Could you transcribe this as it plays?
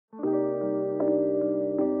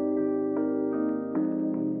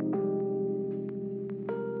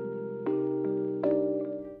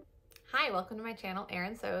Hi, welcome to my channel,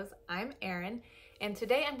 Erin Sews. I'm Erin, and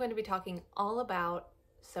today I'm going to be talking all about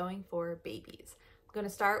sewing for babies. I'm going to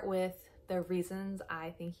start with the reasons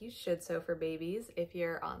I think you should sew for babies. If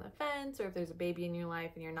you're on the fence or if there's a baby in your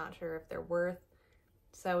life and you're not sure if they're worth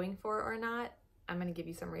sewing for or not, I'm going to give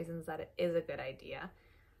you some reasons that it is a good idea.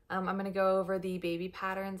 I'm going to go over the baby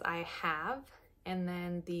patterns I have and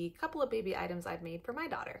then the couple of baby items I've made for my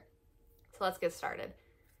daughter. So let's get started.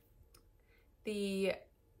 The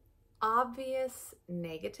obvious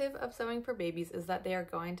negative of sewing for babies is that they are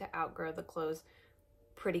going to outgrow the clothes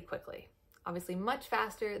pretty quickly. Obviously much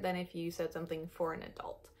faster than if you sewed something for an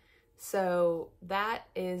adult. So that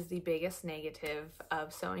is the biggest negative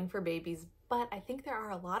of sewing for babies, but I think there are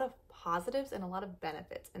a lot of positives and a lot of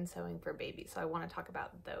benefits in sewing for babies, so I want to talk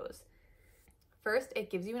about those. First, it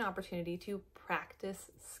gives you an opportunity to practice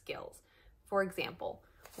skills. For example,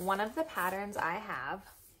 one of the patterns I have,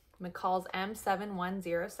 McCall's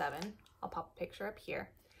M7107, I'll pop a picture up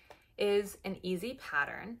here, is an easy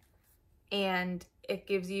pattern and it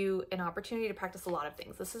gives you an opportunity to practice a lot of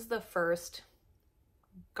things. This is the first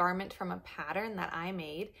garment from a pattern that I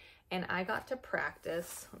made and I got to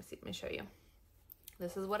practice. Let me show you.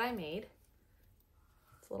 This is what I made.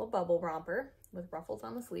 It's a little bubble romper with ruffles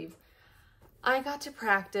on the sleeves. I got to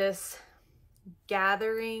practice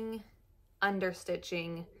gathering,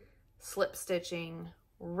 understitching, slip stitching,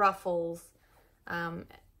 ruffles,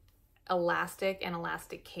 elastic and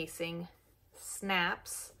elastic casing,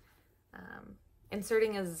 snaps,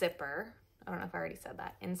 inserting a zipper. I don't know if I already said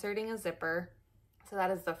that. Inserting a zipper. So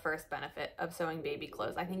that is the first benefit of sewing baby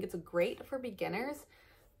clothes. I think it's great for beginners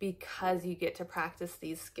because you get to practice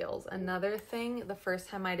these skills. Another thing, the first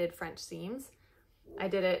time I did French seams, I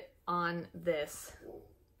did it on this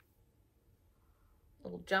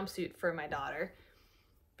little jumpsuit for my daughter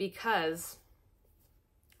because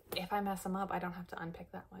if I mess them up, I don't have to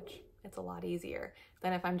unpick that much. It's a lot easier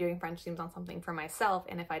than if I'm doing French seams on something for myself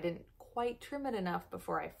and if I didn't quite trim it enough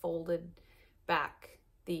before I folded back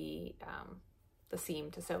the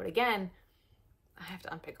seam to sew it again, I have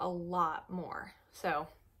to unpick a lot more. So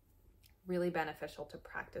really beneficial to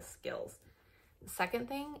practice skills. The second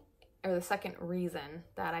thing, or the second reason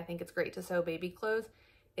that I think it's great to sew baby clothes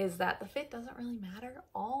is that the fit doesn't really matter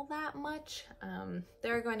all that much.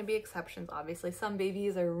 There are going to be exceptions, obviously. Some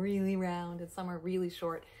babies are really round and some are really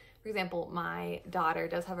short. For example, my daughter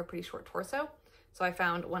does have a pretty short torso. So I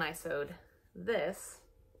found when I sewed this,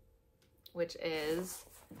 which is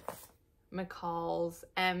McCall's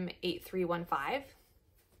M8315,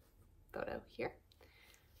 photo here.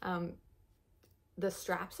 The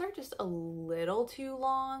straps are just a little too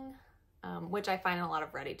long, which I find in a lot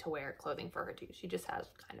of ready-to-wear clothing for her too. She just has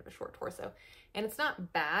kind of a short torso. And it's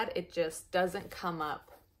not bad, it just doesn't come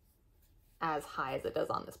up as high as it does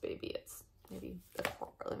on this baby. It's maybe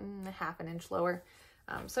a half an inch lower.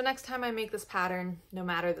 So next time I make this pattern, no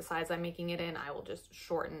matter the size I'm making it in, I will just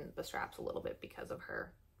shorten the straps a little bit because of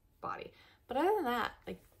her body. But other than that,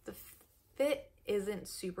 like the fit isn't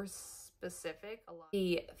super specific.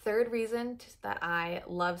 The third reason that I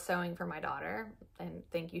love sewing for my daughter and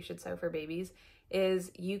think you should sew for babies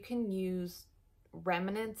is you can use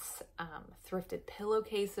remnants, thrifted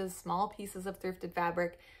pillowcases, small pieces of thrifted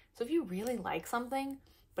fabric. So if you really like something,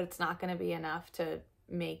 but it's not going to be enough to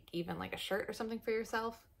make even like a shirt or something for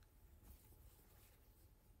yourself,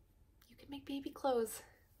 you can make baby clothes.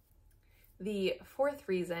 The fourth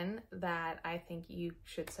reason that I think you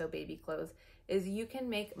should sew baby clothes is you can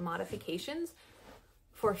make modifications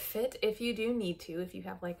for fit if you do need to. If you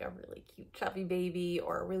have like a really cute chubby baby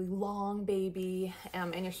or a really long baby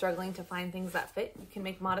and you're struggling to find things that fit, you can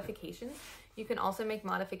make modifications. You can also make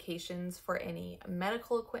modifications for any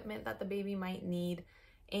medical equipment that the baby might need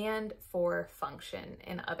and for function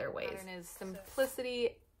in other ways. The pattern is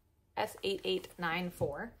Simplicity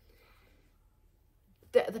S8894.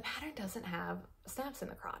 The pattern doesn't have snaps in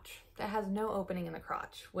the crotch. It has no opening in the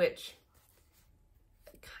crotch, which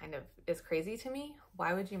kind of is crazy to me.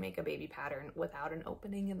 Why would you make a baby pattern without an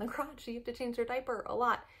opening in the crotch? You have to change their diaper a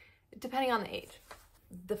lot, depending on the age.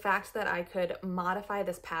 The fact that I could modify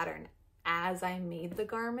this pattern as I made the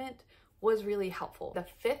garment was really helpful. The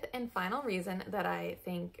fifth and final reason that I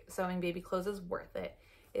think sewing baby clothes is worth it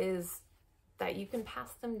is that you can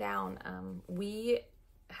pass them down. We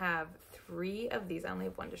have 3 of these. I only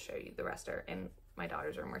have one to show you. The rest are in my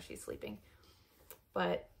daughter's room where she's sleeping.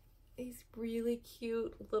 But these really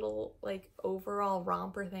cute little like overall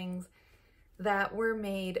romper things that were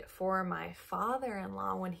made for my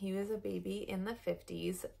father-in-law when he was a baby in the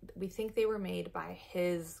 50s. We think they were made by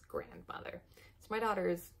his grandmother. So my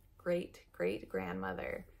daughter's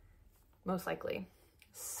great-great-grandmother, most likely,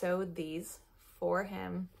 sewed these for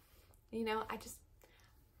him you know,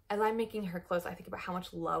 as I'm making her clothes, I think about how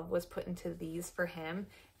much love was put into these for him.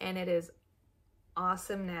 And it is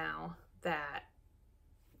awesome now that,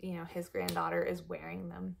 you know, his granddaughter is wearing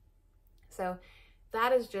them. So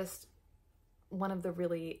that is just one of the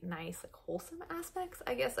really nice, like, wholesome aspects,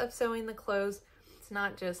 I guess, of sewing the clothes. It's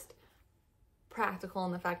not just practical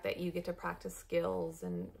in the fact that you get to practice skills,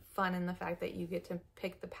 and fun in the fact that you get to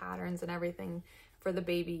pick the patterns and everything for the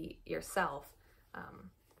baby yourself.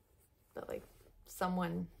 But like,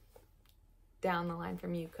 someone down the line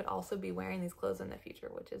from you could also be wearing these clothes in the future,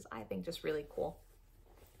 which is, I think, just really cool.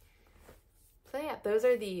 So yeah, those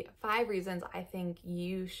are the 5 reasons I think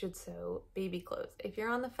you should sew baby clothes. If you're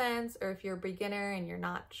on the fence, or if you're a beginner and you're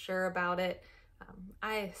not sure about it,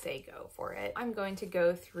 I say go for it. I'm going to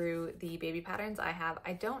go through the baby patterns I have.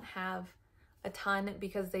 I don't have a ton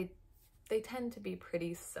because they tend to be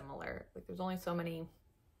pretty similar. Like, there's only so many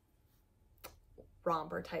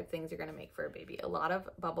romper type things you're gonna make for a baby. A lot of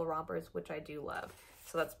bubble rompers, which I do love.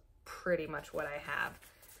 So that's pretty much what I have.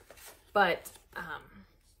 But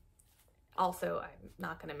also, I'm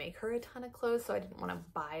not gonna make her a ton of clothes, so I didn't wanna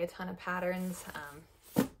buy a ton of patterns.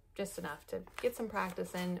 Just enough to get some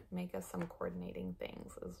practice in, make us some coordinating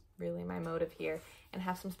things is really my motive here, and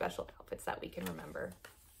have some special outfits that we can remember.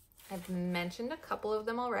 I've mentioned a couple of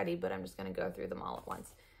them already, but I'm just gonna go through them all at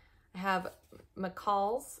once. I have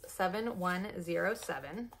McCall's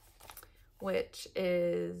 7107, which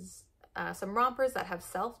is some rompers that have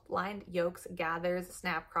self-lined yokes, gathers,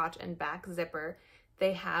 snap crotch, and back zipper.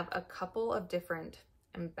 They have a couple of different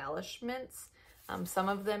embellishments. Some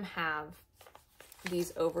of them have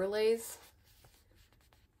these overlays,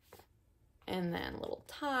 and then little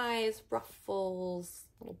ties, ruffles,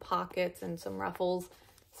 little pockets, and some ruffles.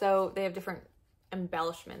 So they have different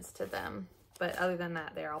embellishments to them. But other than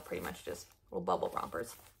that, they're all pretty much just little bubble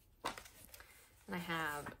rompers. And I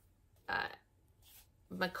have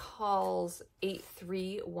McCall's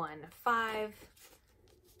 8315. Oh, I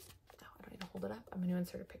don't need to hold it up. I'm going to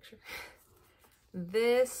insert a picture.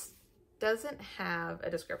 This doesn't have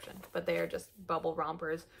a description, but they are just bubble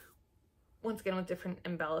rompers. Once again, with different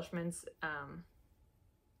embellishments.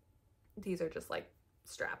 These are just like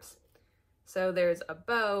straps. So there's a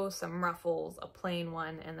bow, some ruffles, a plain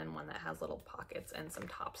one, and then one that has little pockets and some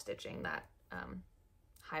top stitching that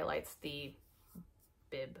highlights the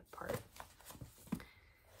bib part.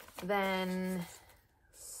 Then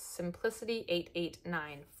Simplicity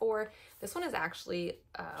 8894. This one is actually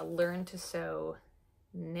Learn to Sew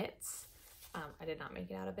knits. I did not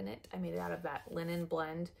make it out of a knit. I made it out of that linen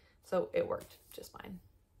blend, so it worked just fine.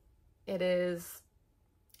 It is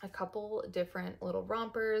a couple different little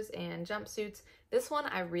rompers and jumpsuits. This one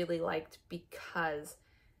I really liked because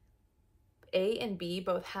A and B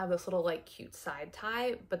both have this little like cute side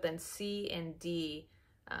tie, but then C and D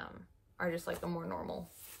are just like a more normal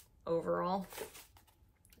overall.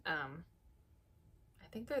 I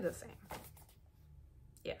think they're the same.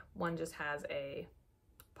 Yeah, one just has a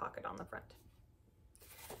pocket on the front.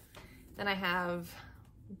 Then I have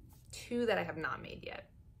 2 that I have not made yet.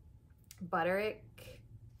 Butterick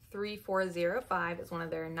 3405 is one of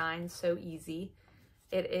their 9 Sew Easy.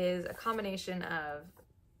 It is a combination of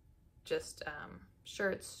just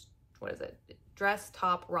shirts, what is it? Dress,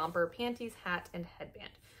 top, romper, panties, hat, and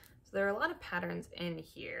headband. So there are a lot of patterns in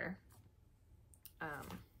here.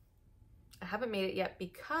 I haven't made it yet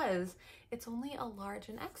because it's only a large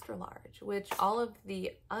and extra large, which all of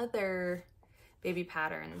the other baby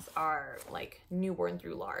patterns are like newborn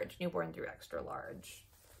through large, newborn through extra large.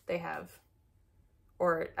 They have,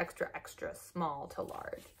 or extra, extra small to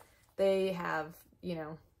large. They have, you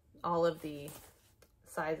know, all of the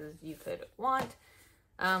sizes you could want.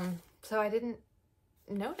 So I didn't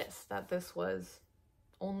notice that this was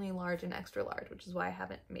only large and extra large, which is why I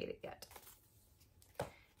haven't made it yet.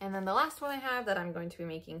 And then the last one I have that I'm going to be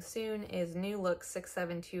making soon is New Look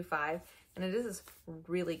 6725, and it is this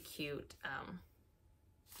really cute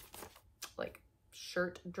like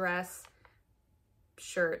shirt dress,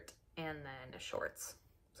 shirt, and then shorts.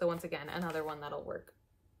 So once again, another one that'll work.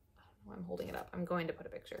 I'm holding it up. I'm going to put a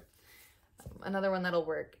picture. Another one that'll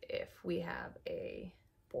work if we have a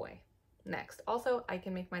boy next. Also, I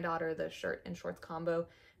can make my daughter the shirt and shorts combo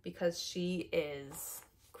because she is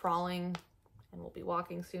crawling and will be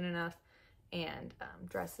walking soon enough, and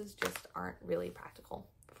dresses just aren't really practical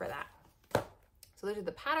for that. So those are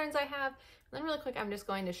the patterns I have. And then really quick, I'm just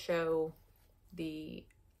going to show the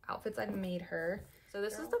outfits I've made her. So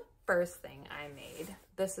this is the first thing I made.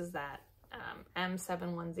 This is that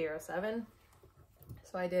M7107.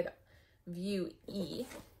 So I did View E,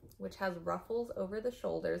 which has ruffles over the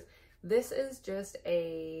shoulders. This is just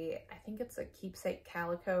I think it's a keepsake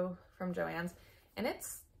calico from Joann's, and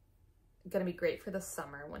it's gonna be great for the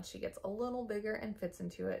summer when she gets a little bigger and fits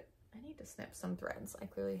into it. I need to snip some threads. I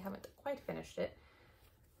clearly haven't quite finished it,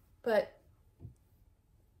 but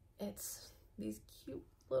it's these cute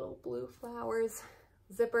little blue flowers,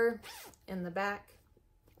 zipper in the back,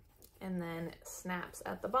 and then snaps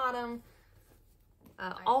at the bottom.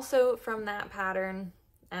 Also from that pattern,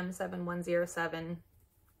 M7107,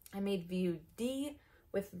 I made view D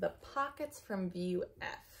with the pockets from view F.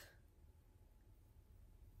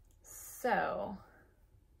 So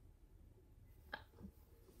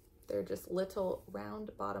they're just little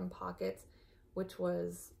round bottom pockets, which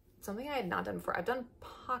was something I had not done before. I've done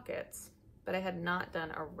pockets, but I had not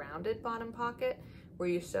done a rounded bottom pocket where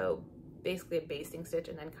you sew basically a basting stitch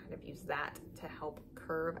and then kind of use that to help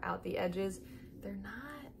curve out the edges. They're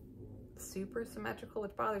not super symmetrical,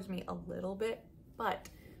 which bothers me a little bit, but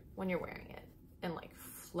when you're wearing it and like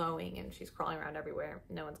flowing and she's crawling around everywhere,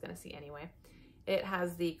 no one's gonna see anyway. It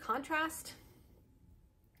has the contrast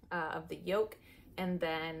of the yoke and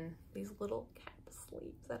then these little cap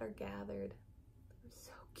sleeves that are gathered. They're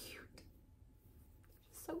so cute.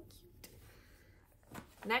 Just so cute.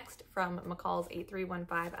 Next, from McCall's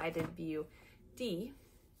 8315, I did view D,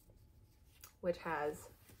 which has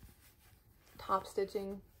top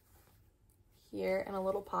stitching here and a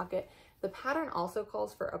little pocket. The pattern also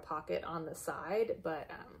calls for a pocket on the side, but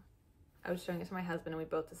I was showing it to my husband and we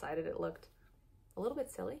both decided it looked a little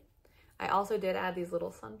bit silly. I also did add these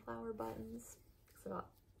little sunflower buttons because I thought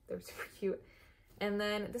they were super cute. And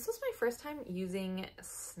then this was my first time using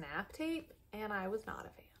snap tape and I was not a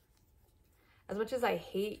fan. As much as I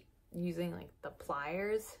hate using like the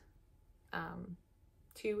pliers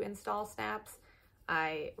to install snaps,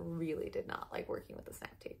 I really did not like working with the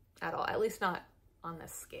snap tape at all, at least not on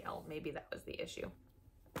this scale. Maybe that was the issue.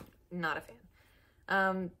 Not a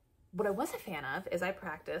fan. What I was a fan of is I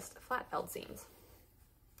practiced flat felled seams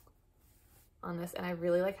on this and I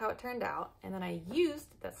really like how it turned out. And then I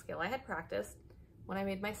used that skill I had practiced when I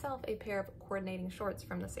made myself a pair of coordinating shorts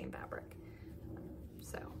from the same fabric.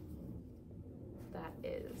 So that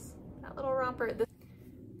is that little romper.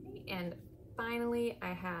 And finally,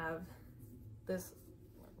 I have this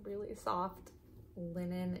really soft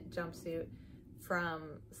linen jumpsuit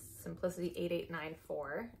from Simplicity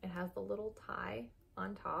 8894. It has the little tie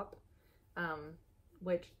on top,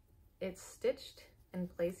 which it's stitched in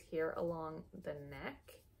place here along the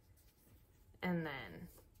neck, and then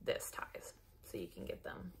this ties so you can get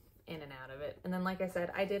them in and out of it. And then, like I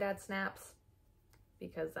said, I did add snaps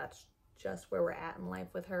because that's just where we're at in life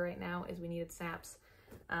with her right now, is we needed snaps.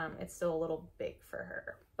 It's still a little big for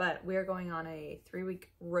her, but we're going on a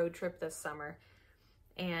 3-week road trip this summer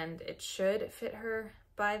and it should fit her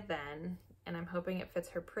by then, and I'm hoping it fits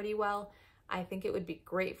her pretty well. I think it would be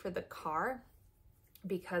great for the car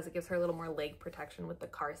because it gives her a little more leg protection with the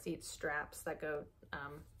car seat straps that go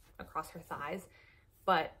across her thighs,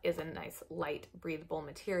 but is a nice light breathable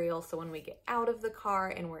material, so when we get out of the car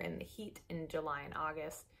and we're in the heat in July and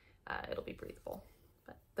August, it'll be breathable.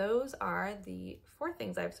 But those are the 4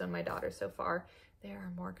 things I've sewn my daughter so far. There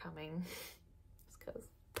are more coming just because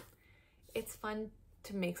it's fun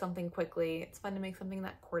to make something quickly. It's fun to make something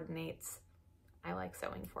that coordinates. I like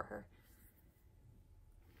sewing for her.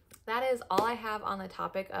 That is all I have on the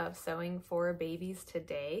topic of sewing for babies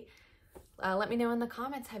today. Let me know in the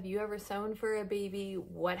comments, have you ever sewn for a baby?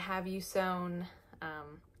 What have you sewn?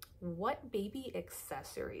 What baby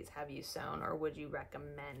accessories have you sewn or would you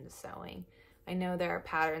recommend sewing? I know there are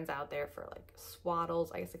patterns out there for like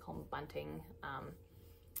swaddles, I guess they call them bunting,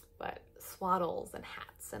 but swaddles and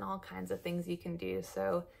hats and all kinds of things you can do.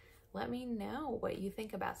 So let me know what you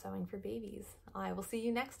think about sewing for babies. I will see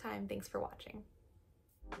you next time. Thanks for watching.